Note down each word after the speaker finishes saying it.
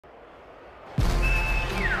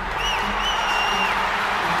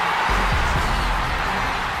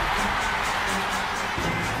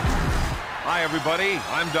Hi, everybody.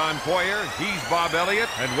 I'm Don Poyer. He's Bob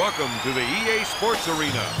Elliott. And welcome to the EA Sports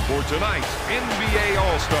Arena for tonight's NBA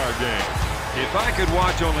All-Star Game. If I could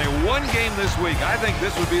watch only one game this week, I think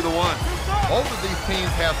this would be the one. Both of these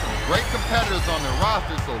teams have some great competitors on their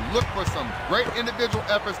roster, so look for some great individual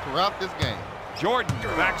efforts throughout this game. Jordan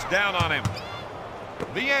backs down on him.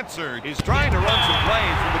 The answer is trying to run some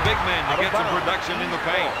plays for the big man to get some production in the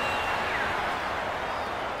paint.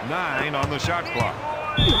 9 on the shot clock.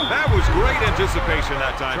 That was great anticipation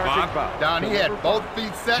that time, Bob. Don, he had both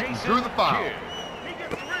feet set and drew the foul. He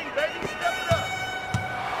gets the ring, baby. Step it up.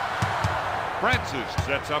 Francis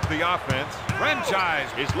sets up the offense.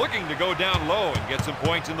 Franchise is looking to go down low and get some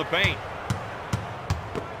points in the paint.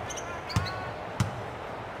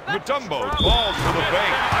 Mutombo falls for the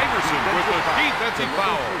paint. Iverson with the defensive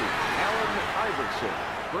foul. Allen Iverson,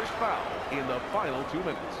 first foul in the final 2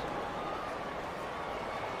 minutes.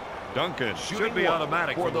 Duncan should be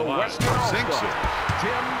automatic for from the line. Western Sinks it.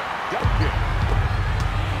 Tim Duncan.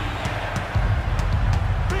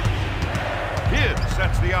 Kidd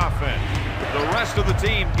sets the offense. The rest of the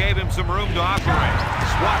team gave him some room to operate.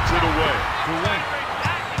 Swats it away to Wink.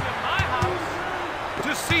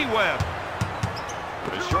 To Seaweb.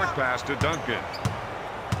 The short pass to Duncan.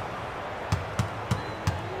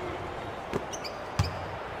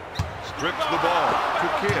 Strips the ball to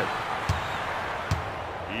Kidd.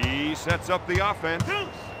 He sets up the offense. 1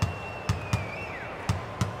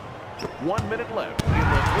 minute left in the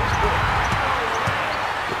first quarter.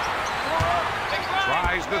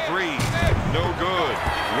 Tries the three. No good.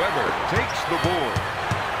 Weber takes the board.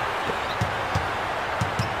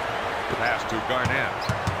 Pass to Garnett.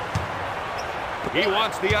 He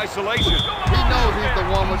wants the isolation. He knows he's the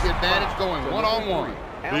one with the advantage going one-on-one.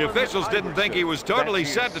 The officials didn't think he was totally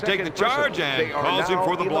set to take the charge and calls him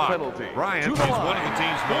for the block. Bryant is one of the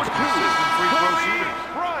team's most consistent free throw shooters.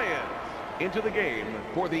 Bryant into the game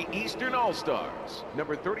for the Eastern All-Stars.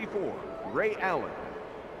 Number 34, Ray Allen.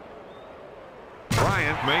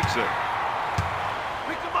 Bryant makes it.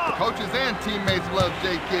 Coaches and teammates love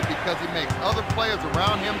J. Kidd because he makes other players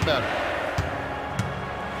around him better.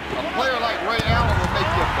 A player like Ray Allen will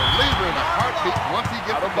make you a believer in a heartbeat once he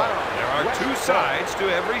gets the ball. There are two sides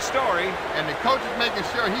to every story. And the coach is making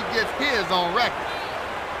sure he gets his on record.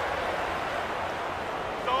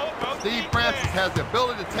 Steve Francis has the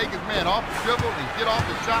ability to take his man off the dribble and get off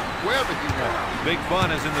the shot wherever he wants. Big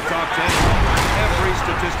Fun is in the top 10 in every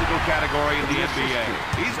statistical category in the NBA.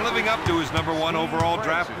 He's living up to his #1 overall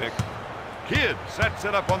draft pick. Kidd sets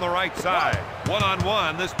it up on the right side.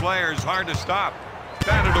 One-on-one, this player is hard to stop.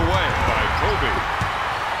 Batted away by Kobe.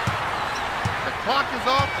 The clock is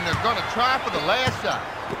off, and they're going to try for the last shot.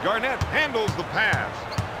 Garnett handles the pass.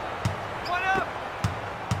 What up?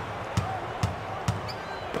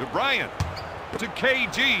 To Bryant. To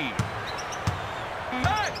KG.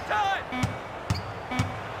 Time.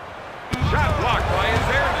 Shot blocked by his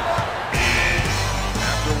airman.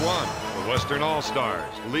 After one, the Western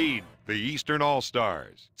All-Stars lead the Eastern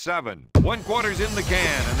All-Stars. 7. 1/4's in the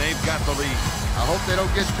can, and they've got the lead. I hope they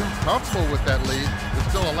don't get too comfortable with that lead. There's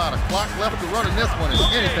still a lot of clock left to run in this one, and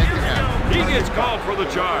anything can happen. He gets called for the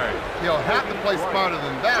charge. He'll have to play smarter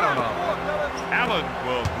than that on offense. Allen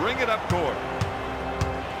will bring it up court.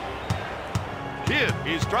 Kidd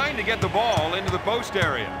is trying to get the ball into the post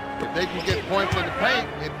area. If they can get points in the paint,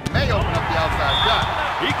 it may open up the outside shot.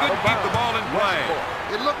 He couldn't keep the ball in play.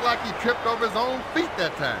 It looked like he tripped over his own feet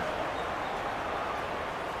that time.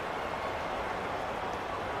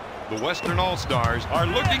 The Western All-Stars are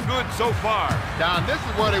looking good so far. Don, this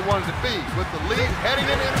is where they wanted to be, with the lead heading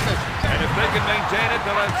into intermission. And if they can maintain it,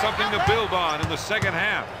 they'll have something to build on in the second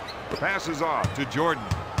half. Passes off to Jordan.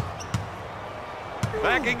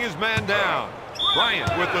 Backing his man down. Bryant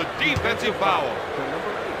with a defensive foul. To number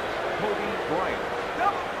 8, Kobe Bryant.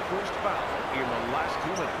 First foul in the last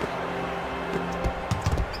 2 minutes.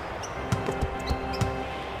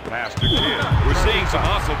 Pass to Kidd. We're seeing some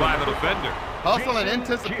hustle by the defender. Hustle and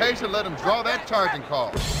anticipation let him draw that charging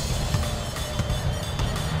call.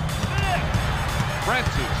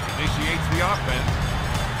 Francis initiates the offense.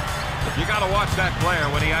 You got to watch that player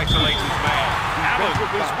when he isolates his man. Allen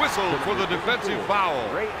is whistled for the defensive foul.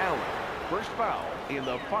 Ray Allen, first foul in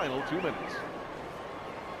the final 2 minutes.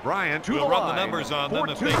 Bryant will run the numbers on them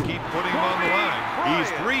if they keep putting him on the line.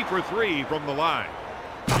 He's 3 for 3 from the line.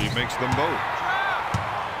 He makes them both.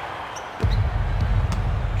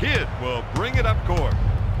 Kidd will bring it up court.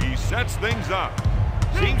 He sets things up.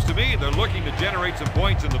 Seems to me they're looking to generate some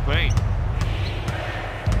points in the paint.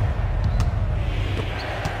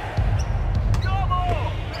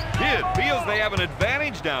 Kidd Feels they have an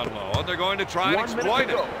advantage down low, and they're going to try and exploit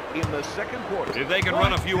it. In the second quarter. If they can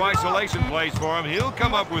run a few isolation plays for him, he'll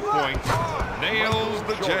come up with points. Nails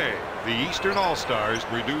the J. The Eastern All-Stars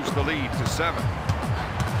reduce the lead to 7.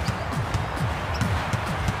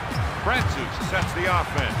 Francis sets the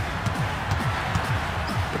offense.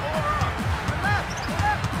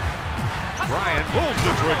 Bryant pulls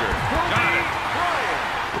the trigger. Got it.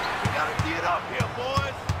 We gotta get up here,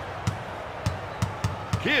 boys.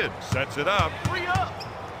 Kidd sets it up. Free up.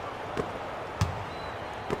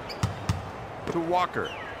 To Walker.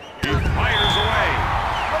 He fires away.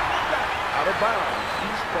 Out of bounds.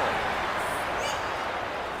 East ball.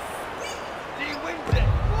 D wins it.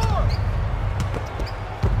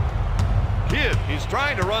 Kidd, he's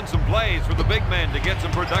trying to run some plays for the big men to get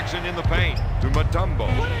some production in the paint. To Mutombo.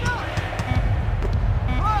 Put it up.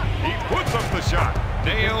 He puts up the shot.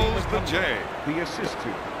 Nails the J. The assist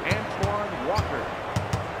to Antoine Walker.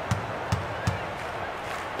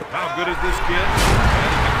 How good is this kid? And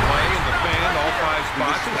he can play and defend all 5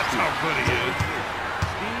 spots. That's how good he is.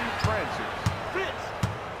 Steve Francis. Fitz.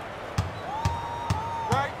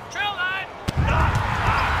 Right. Trail line.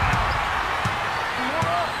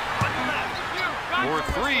 For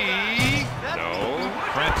 3. No.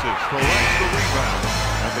 Francis collects the rebound.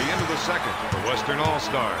 At the end of the second, the Western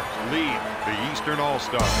All-Stars lead the Eastern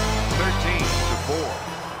All-Stars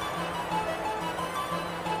 13-4.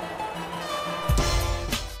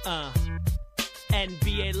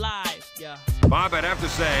 NBA Live, yeah. Bob, I'd have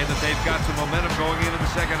to say that they've got some momentum going into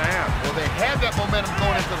the second half. Well, they had that momentum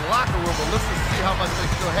going into the locker room, but let's just see how much they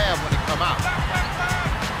still have when they come out.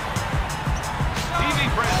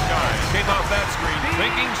 Stevie Franchise came off that screen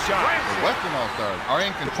thinking shot. The Western All-Stars are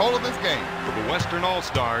in control of this game. The Western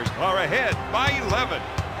All-Stars are ahead by 11.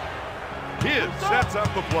 Kidd sets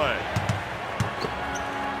up the play.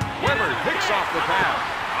 Weber picks off the pass.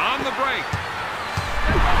 On the break.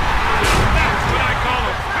 That's what I call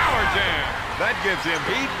a power jam. That gives him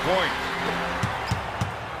 8 points.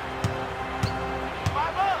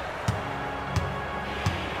 5 up.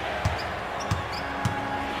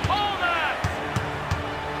 Hold it.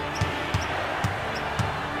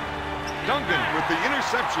 Duncan with the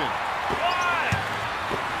interception.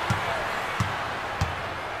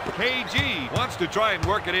 KG wants to try and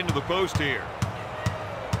work it into the post here.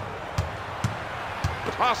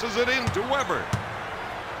 Tosses it into Weber.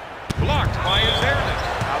 Blocked by his airness.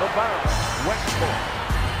 Out of bounds. West ball.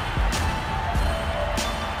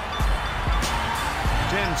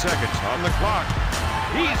 10 seconds on the clock.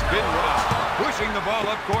 He's been robbed. Pushing the ball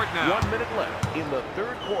up court now. 1 minute left in the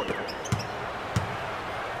third quarter.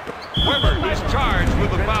 Weber is charged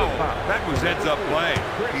with a foul. That was heads-up play.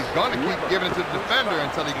 He's going to keep giving it to the defender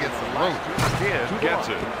until he gets some room. Kidd gets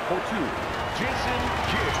it. For 2. Jason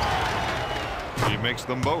Kidd. He makes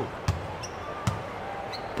them both.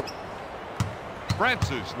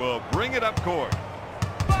 Francis will bring it up court.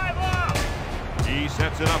 5 up. He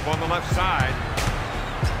sets it up on the left side.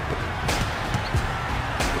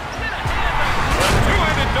 The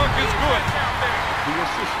two-handed dunk is good. The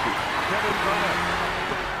assist to Kevin Garnett.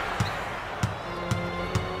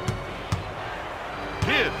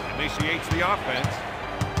 Kidd initiates the offense.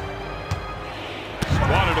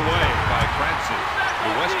 Swatted away by Francis.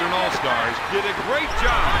 The Western All-Stars did a great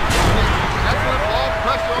job. Excellent ball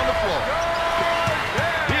pressure on the floor.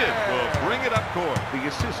 Kidd will bring it up court. The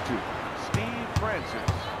assist to Steve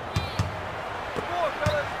Francis. Come on,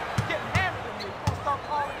 fellas. Get hammered in here. We'll start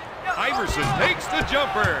calling it. Iverson takes the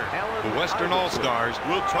jumper. The Western All-Stars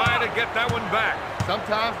will try to get that one back.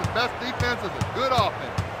 Sometimes the best defense is a good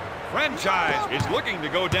offense. Franchise is looking to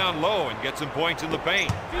go down low and get some points in the paint.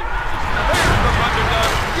 There's the bucket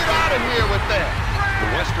dunk. Get out of here with that. The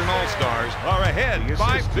Western All-Stars are ahead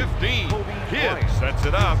by 15. Kidd sets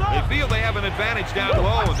it up. They feel they have an advantage down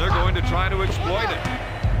low, and they're going to try to exploit it.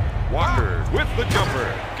 Walker with the jumper.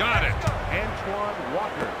 Got it. Antoine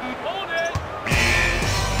Walker. Hold it.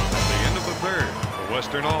 At the end of the third, the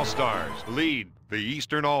Western All-Stars lead the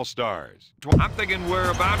Eastern All-Stars. I'm thinking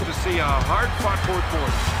we're about to see a hard-fought fourth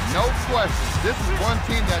quarter. No question. This is one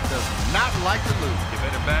team that does not like to lose. You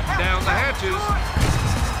better batten down the hatches.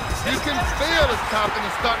 You can feel his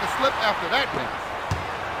confidence starting to slip after that miss.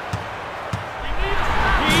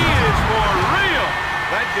 He is for real.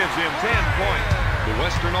 That gives him 10 points. The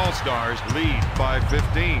Western All-Stars lead by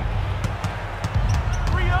 15.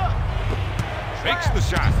 3 up. Makes the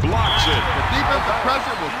shot. Blocks it. The defensive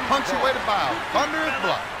pressure was punctuated by a thunderous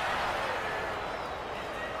block.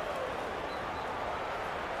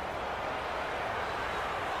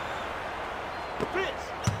 Fitz.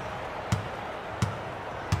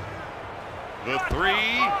 The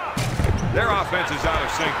three. Their offense is out of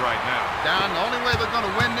sync right now. Down, the only way they're going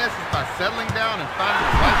to win this is by settling down and finding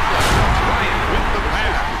the right play. Bryant with the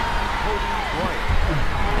pass.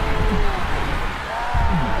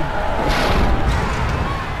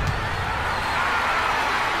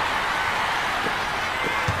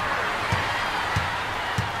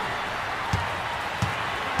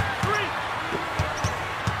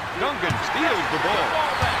 Duncan steals the ball.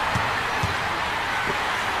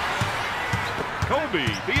 Kobe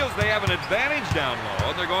feels they have an advantage down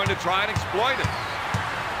low, and they're going to try and exploit it.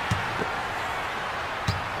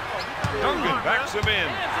 Duncan backs him in.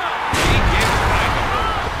 He can't find the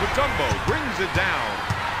hole. Mutombo brings it down.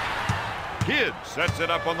 Kidd sets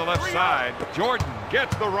it up on the left side. Jordan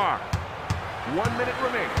gets the rock. 1 minute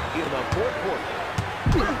remaining in the fourth quarter.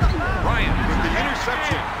 Bryant with the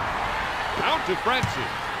interception. Out to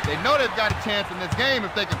Francis. They know they've got a chance in this game if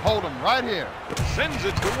they can hold them right here. Sends it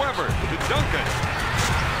to Weber, to Duncan.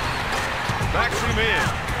 Backs him in.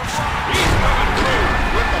 He's coming through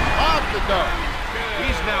With the monster dunk.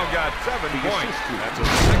 He's now got 7 points. That's a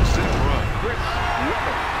 6-0 run.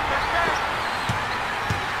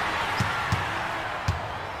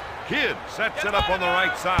 Kidd sets it up on the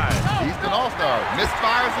right side. Eastern All-Stars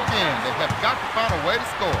misfires again. They have got to find a way to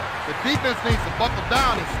score. The defense needs to buckle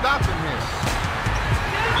down and stop them here.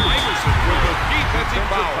 Iverson with a defensive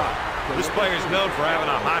foul. This player is known for having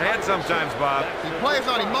a hot head sometimes, Bob. He plays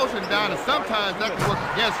on emotion down, and sometimes that can work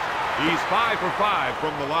against you. He's 5 for 5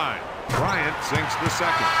 from the line. Bryant sinks the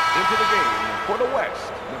second. Into the game for the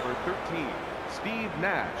West, number 13, Steve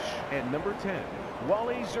Nash, and number 10,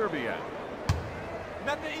 Wally Zerbiak.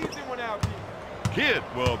 Nothing easy one out here. Kidd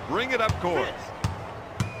will bring it up court.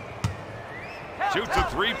 Shoots a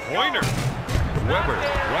three-pointer. Weber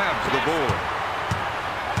grabs the board.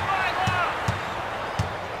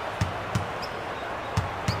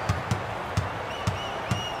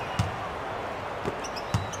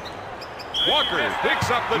 Walker picks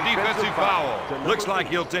up the defensive foul. Looks like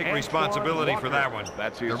he'll take responsibility for that one.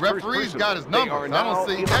 That's The referee's got his number. I don't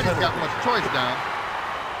see that he's got much choice down.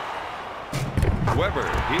 Weber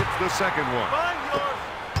hits the second one.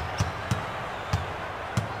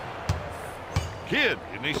 Kidd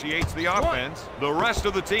initiates the offense. The rest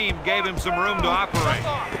of the team gave him some room to operate.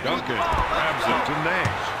 Duncan grabs it to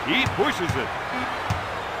Nash. He pushes it.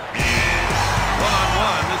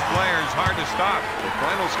 One-on-one, this player is hard to stop. The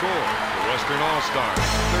final score, the Western All-Stars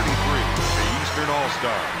 33, the Eastern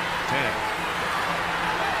All-Stars 10.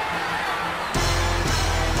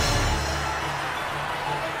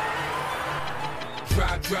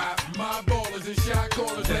 Drop, my ballers and shot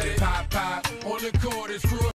callers, let it pop, pop. On the court, it's crew.